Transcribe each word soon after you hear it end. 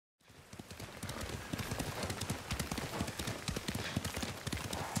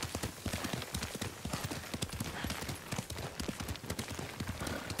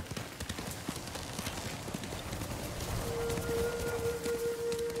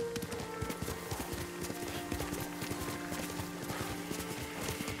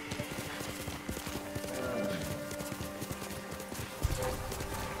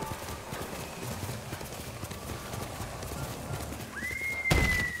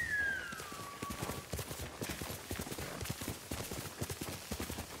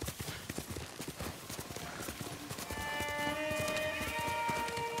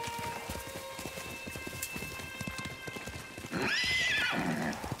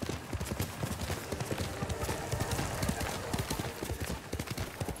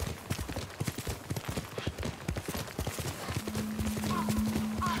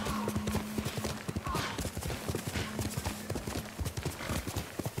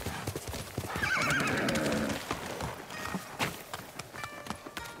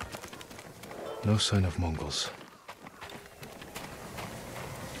No sign of Mongols.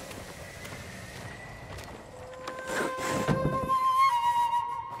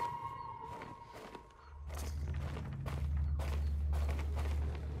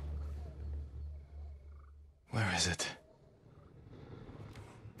 Where is it?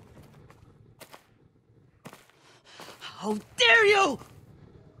 How dare you!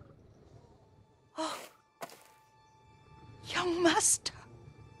 Oh, young master.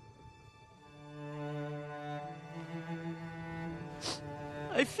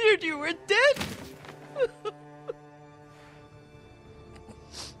 I feared you were dead.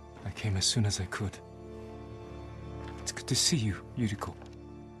 I came as soon as I could. It's good to see you, Yuriko.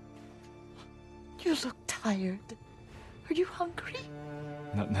 You look tired. Are you hungry?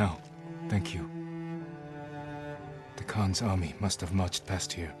 Not now, thank you. The Khan's army must have marched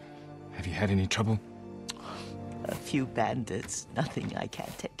past here. Have you had any trouble? A few bandits. Nothing I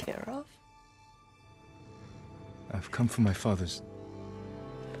can't take care of. I've come for my father's...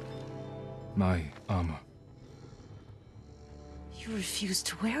 my armor. You refused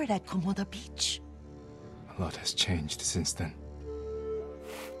to wear it at Komoda Beach. A lot has changed since then.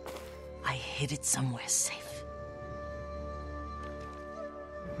 I hid it somewhere safe.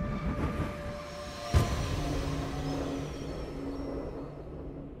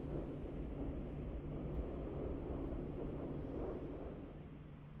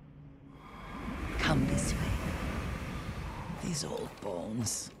 Come this way. These old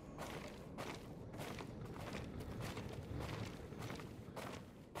bones.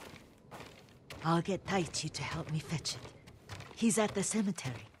 I'll get Taichi to help me fetch it. He's at the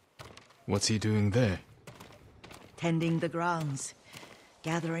cemetery. What's he doing there? Tending the grounds.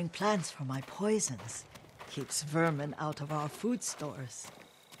 Gathering plants for my poisons. Keeps vermin out of our food stores.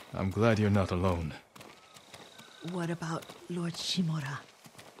 I'm glad you're not alone. What about Lord Shimura?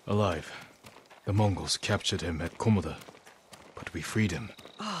 Alive. The Mongols captured him at Komoda, but we freed him.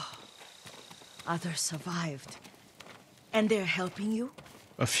 Others survived. And they're helping you?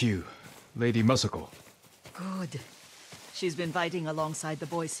 A few. Lady Masako. Good. She's been fighting alongside the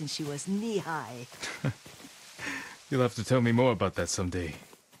boys since she was knee-high. You'll have to tell me more about that someday.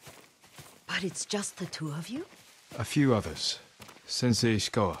 But it's just the two of you? A few others. Sensei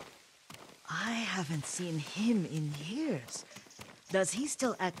Ishikawa. I haven't seen him in years. Does he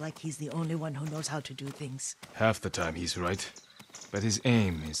still act like he's the only one who knows how to do things? Half the time he's right, but his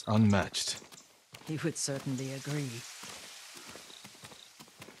aim is unmatched. He would certainly agree.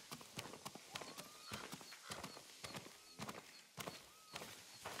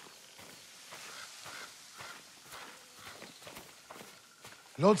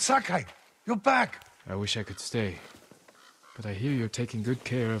 Lord Sakai, you're back. I wish I could stay, but I hear you're taking good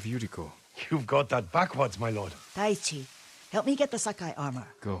care of Yuriko. You've got that backwards, my lord. Taichi, help me get the Sakai armor.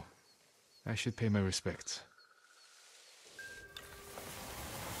 Go. I should pay my respects.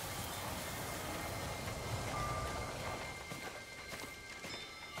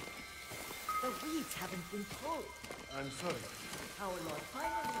 The weeds haven't been pulled. I'm sorry. Our Lord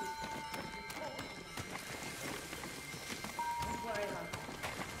finally... Don't worry about that.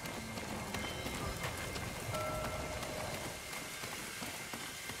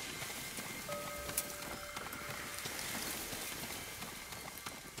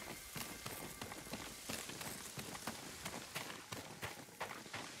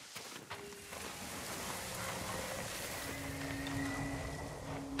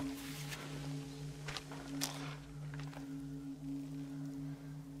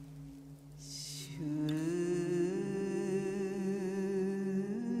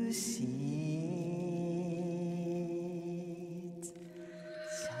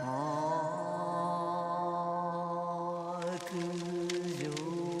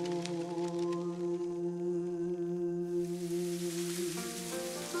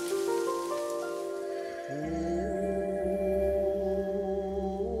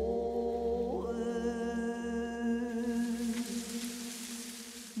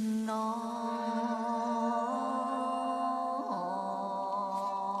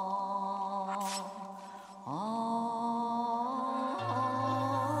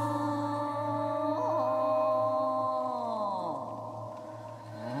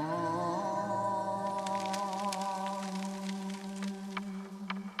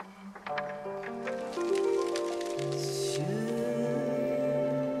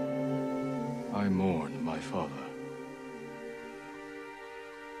 I mourn my father.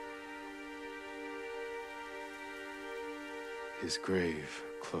 His grave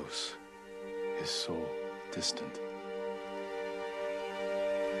close, his soul distant.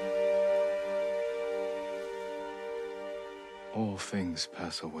 All things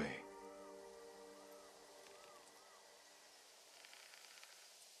pass away.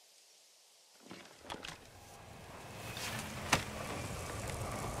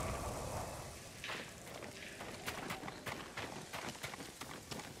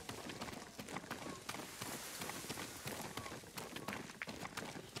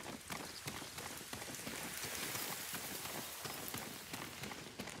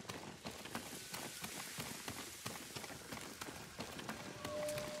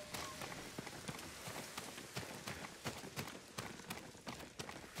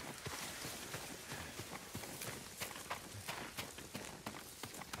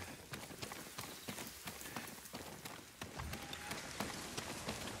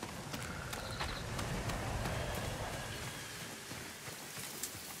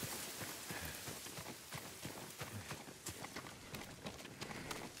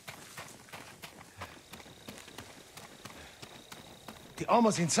 The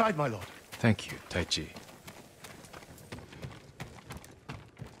armor's inside, my lord. Thank you, Taichi.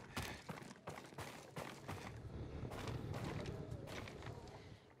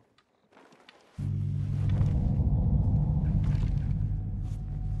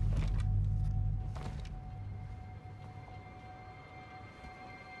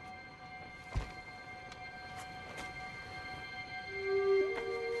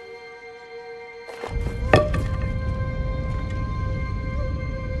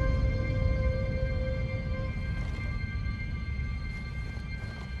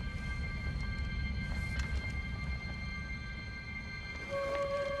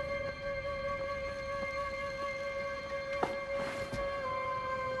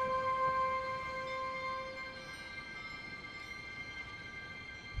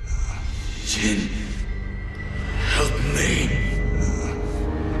 Jin, help me.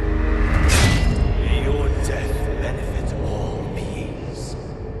 May your death benefit all beings.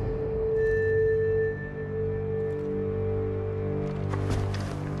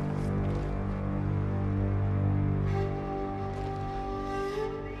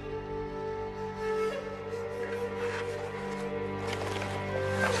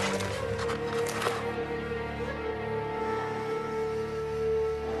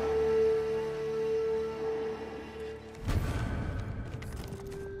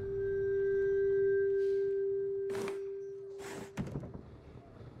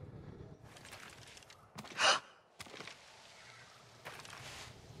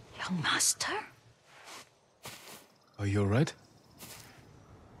 Young master? Are you alright?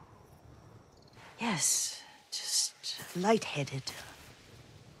 Yes, just lightheaded.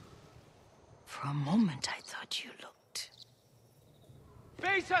 For a moment, I thought you looked...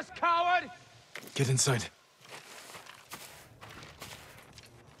 Face us, coward! Get inside.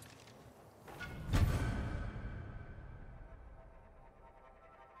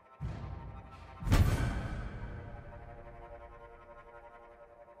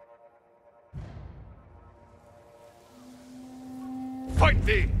 Fight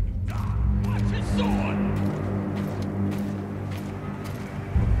thee! Watch his sword!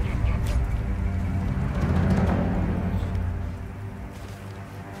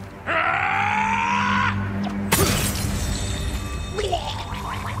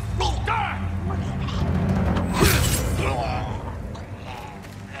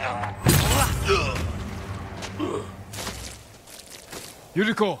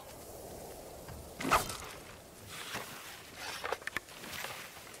 Yuriko!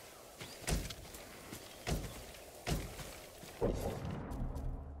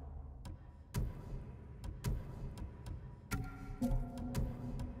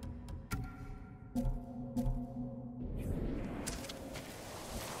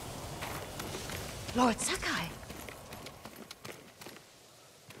 Lord Sakai!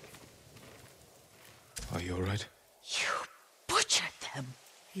 Are you alright? You butchered them!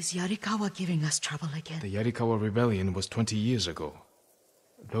 Is Yarikawa giving us trouble again? The Yarikawa rebellion was 20 years ago.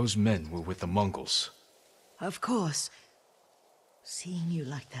 Those men were with the Mongols. Of course. Seeing you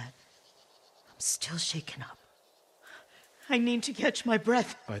like that, I'm still shaken up. I need to catch my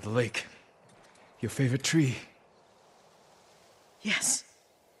breath. By the lake. Your favorite tree. Yes.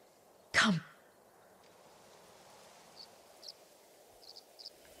 Come.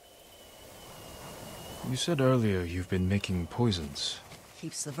 You said earlier you've been making poisons.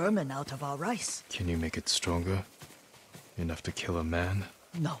 Keeps the vermin out of our rice. Can you make it stronger? Enough to kill a man?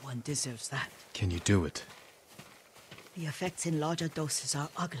 No one deserves that. Can you do it? The effects in larger doses are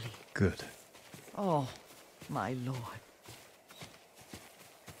ugly. Good. Oh, my lord.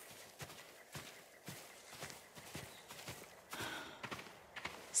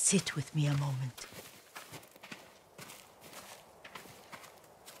 Sit with me a moment.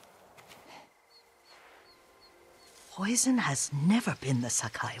 Poison has never been the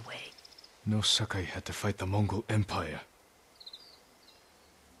Sakai way. No Sakai had to fight the Mongol Empire.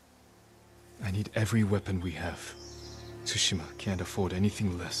 I need every weapon we have. Tsushima can't afford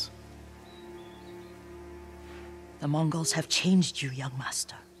anything less. The Mongols have changed you, young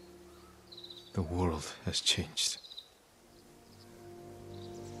master. The world has changed.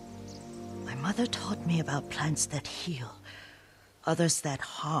 My mother taught me about plants that heal, others that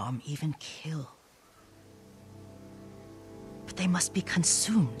harm, even kill. But they must be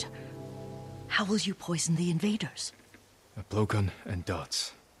consumed. How will you poison the invaders? A blowgun and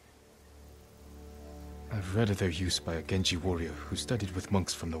darts. I've read of their use by a Genji warrior who studied with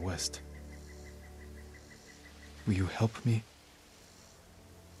monks from the west. Will you help me?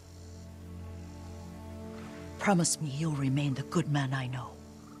 Promise me you'll remain the good man I know.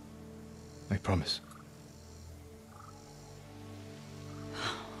 I promise.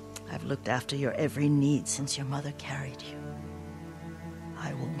 I've looked after your every need since your mother carried you.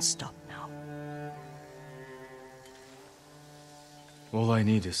 I won't stop now. All I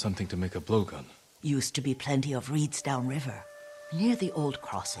need is something to make a blowgun. Used to be plenty of reeds downriver, near the old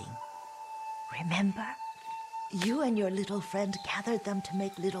crossing. Remember? You and your little friend gathered them to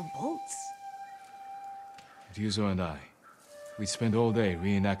make little boats. Ryuzo and I, we'd spend all day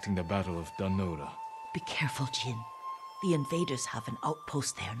reenacting the Battle of Danora. Be careful, Jin. The invaders have an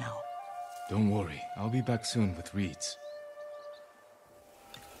outpost there now. Don't worry, I'll be back soon with reeds.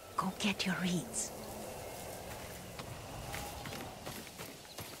 Go get your reeds.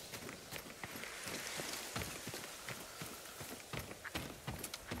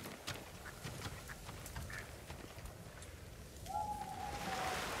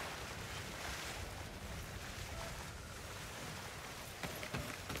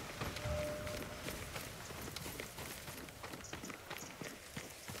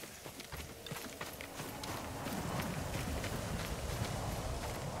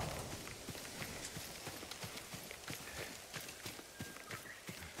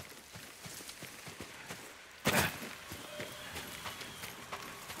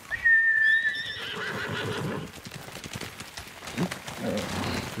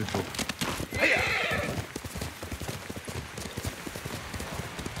 Good boy.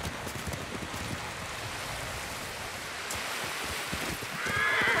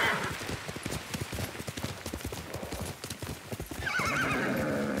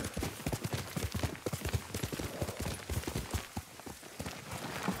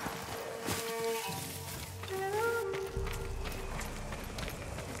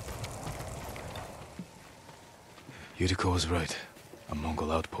 Yuriko was right. A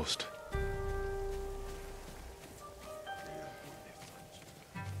Mongol outpost.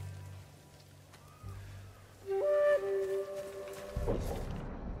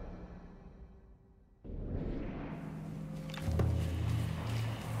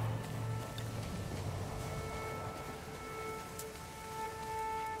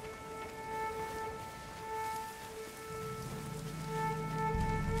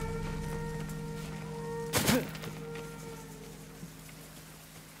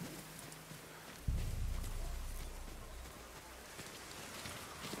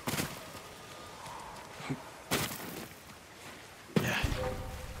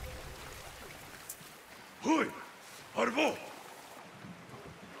 Hui! Arvo!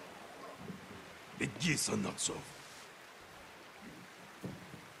 Иди, Санаксов.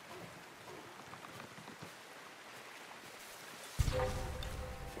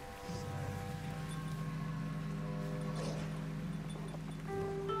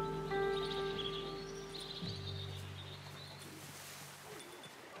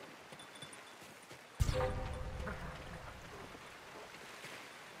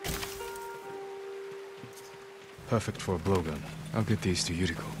 Perfect for a blowgun. I'll get these to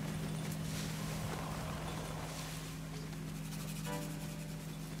Yuriko.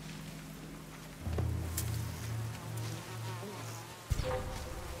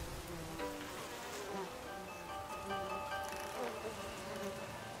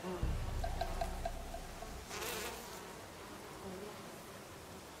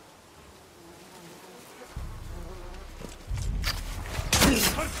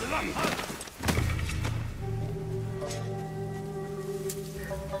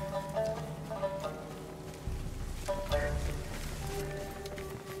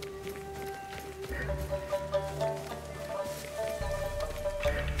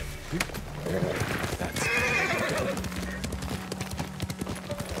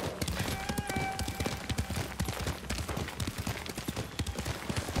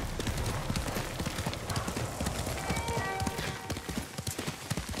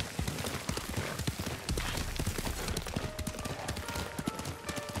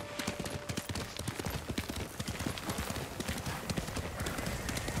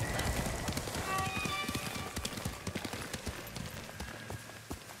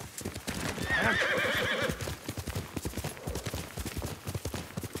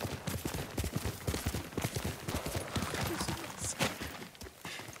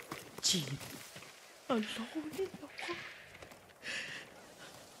 Jin, alone in the world.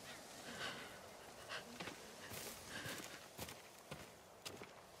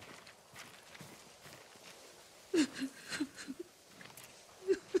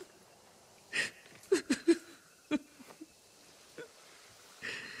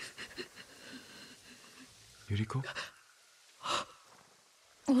 Yuriko?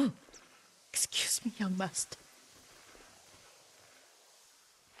 Oh, excuse me, young master.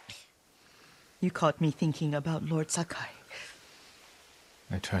 You caught me thinking about Lord Sakai.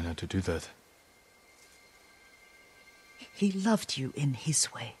 I try not to do that. He loved you in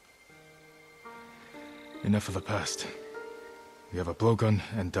his way. Enough of the past. We have a blowgun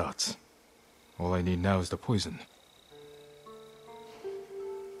and darts. All I need now is the poison.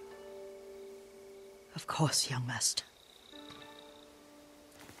 Of course, young master.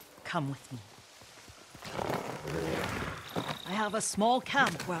 Come with me. I have a small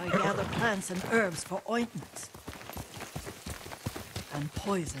camp where I gather plants and herbs for ointments. And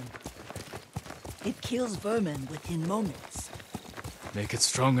poison. It kills vermin within moments. Make it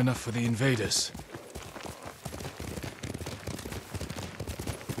strong enough for the invaders.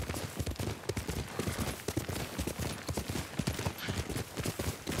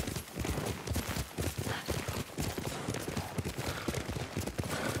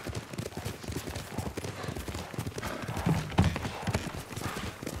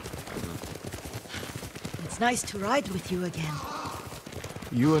 It's nice to ride with you again.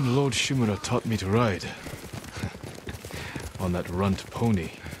 You and Lord Shimura taught me to ride. On that runt pony.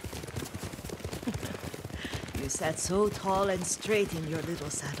 You sat so tall and straight in your little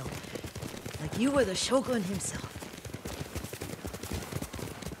saddle. Like you were the shogun himself.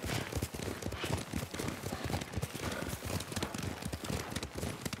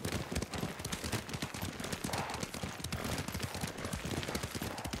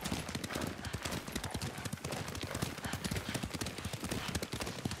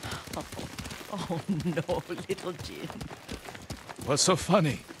 Oh no, little Jin. What's so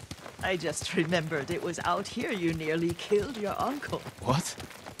funny? I just remembered it was out here you nearly killed your uncle. What?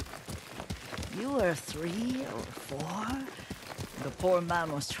 You were 3 or 4. The poor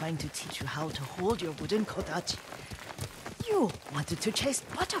man was trying to teach you how to hold your wooden kodachi. You wanted to chase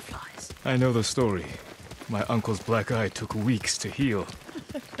butterflies. I know the story. My uncle's black eye took weeks to heal.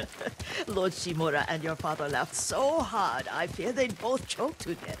 Lord Shimura and your father laughed so hard, I fear they'd both choke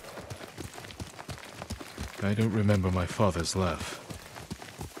to death. I don't remember my father's laugh.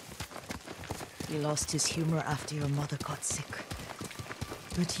 He lost his humor after your mother got sick.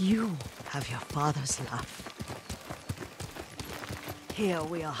 But you have your father's laugh. Here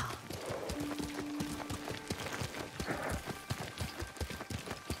we are.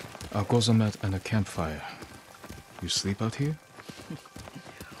 A gozamat and a campfire. You sleep out here?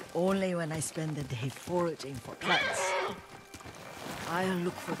 Only when I spend the day foraging for plants. I'll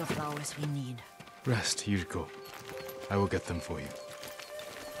look for the flowers we need. Rest, Yuriko. I will get them for you.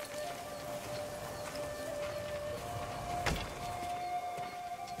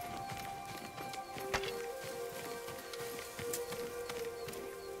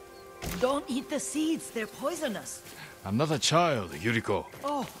 Don't eat the seeds, they're poisonous. I'm not a child, Yuriko.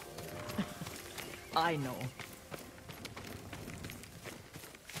 Oh, I know.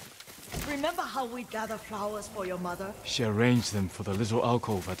 Remember how we'd gather flowers for your mother? She arranged them for the little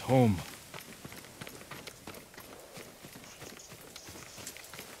alcove at home.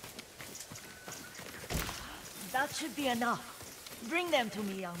 That should be enough. Bring them to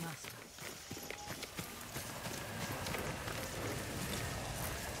me, young master.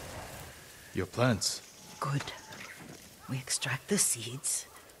 Your plants. Good. We extract the seeds,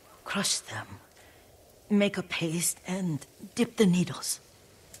 crush them, make a paste, and dip the needles.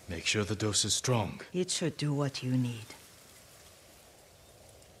 Make sure the dose is strong. It should do what you need.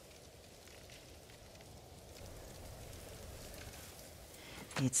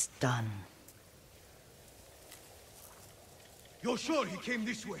 It's done. You're sure he came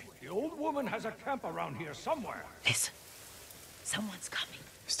this way? The old woman has a camp around here somewhere. Listen. Someone's coming.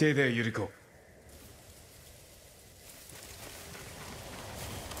 Stay there, Yuriko.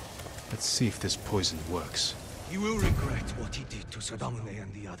 Let's see if this poison works. He will regret what he did to Sadamune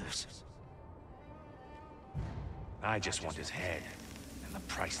and the others. I just want his head, and the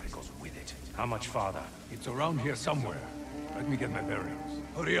price that goes with it. How much farther? It's around here somewhere. Let me get my bearings.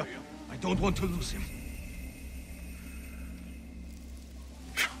 Hurry up. I don't want to lose him.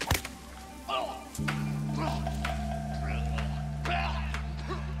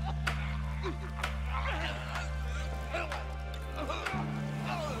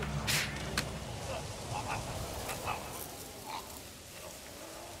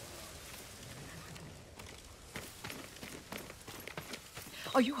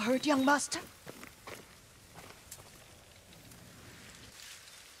 Are you hurt, young master?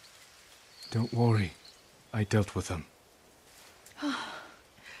 Don't worry. I dealt with them.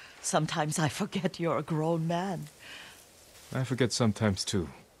 Sometimes I forget you're a grown man. I forget sometimes too.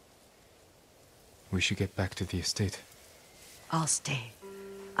 We should get back to the estate. I'll stay.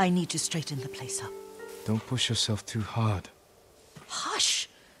 I need to straighten the place up. Don't push yourself too hard. Hush!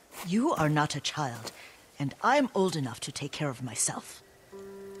 You are not a child, and I'm old enough to take care of myself.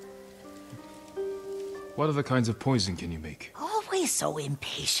 What other kinds of poison can you make? Always so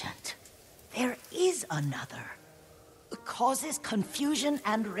impatient. There is another. It causes confusion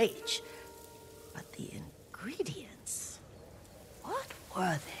and rage. But the ingredients... what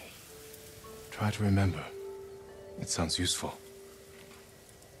were they? Try to remember. It sounds useful.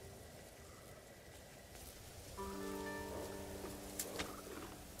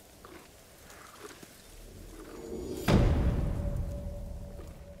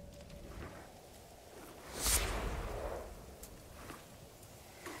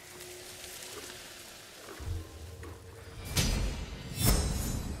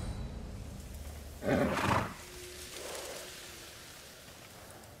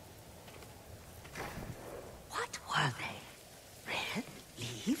 What were they? Red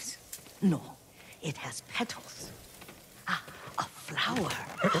leaves? No, it has petals. Ah, a flower.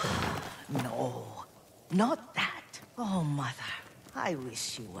 No, not that. Oh, Mother, I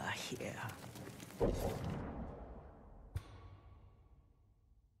wish you were here.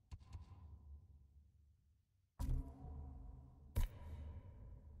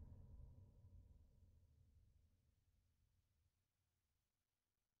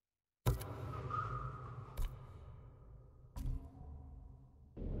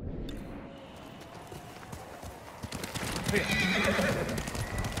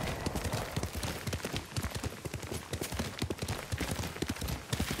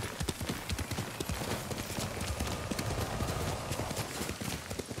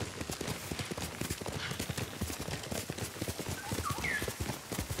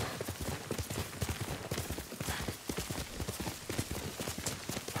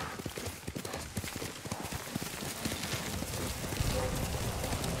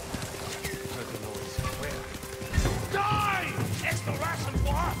 Die! Exploration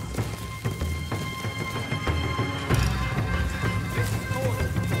war!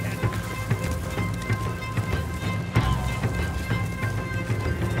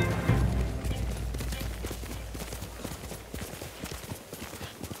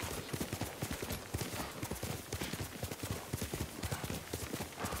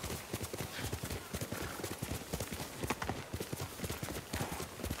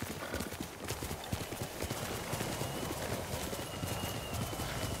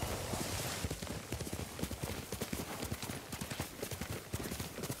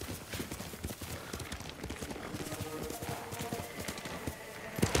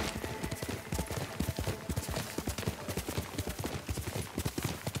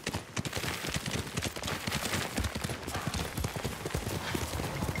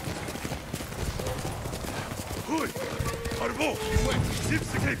 Hui! Arbo!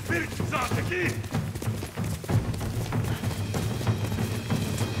 Zipsike Birk Zateki!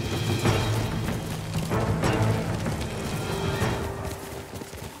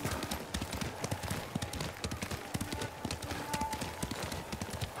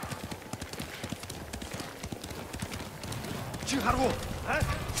 Chiharu! Eh?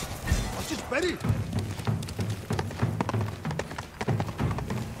 What's this berry?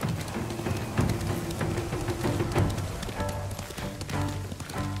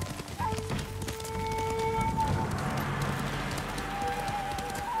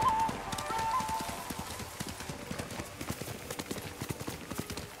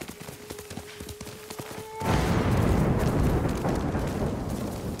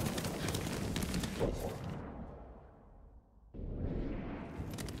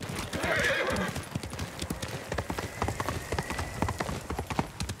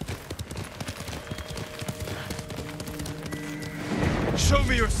 Show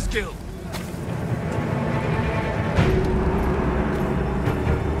me your skill!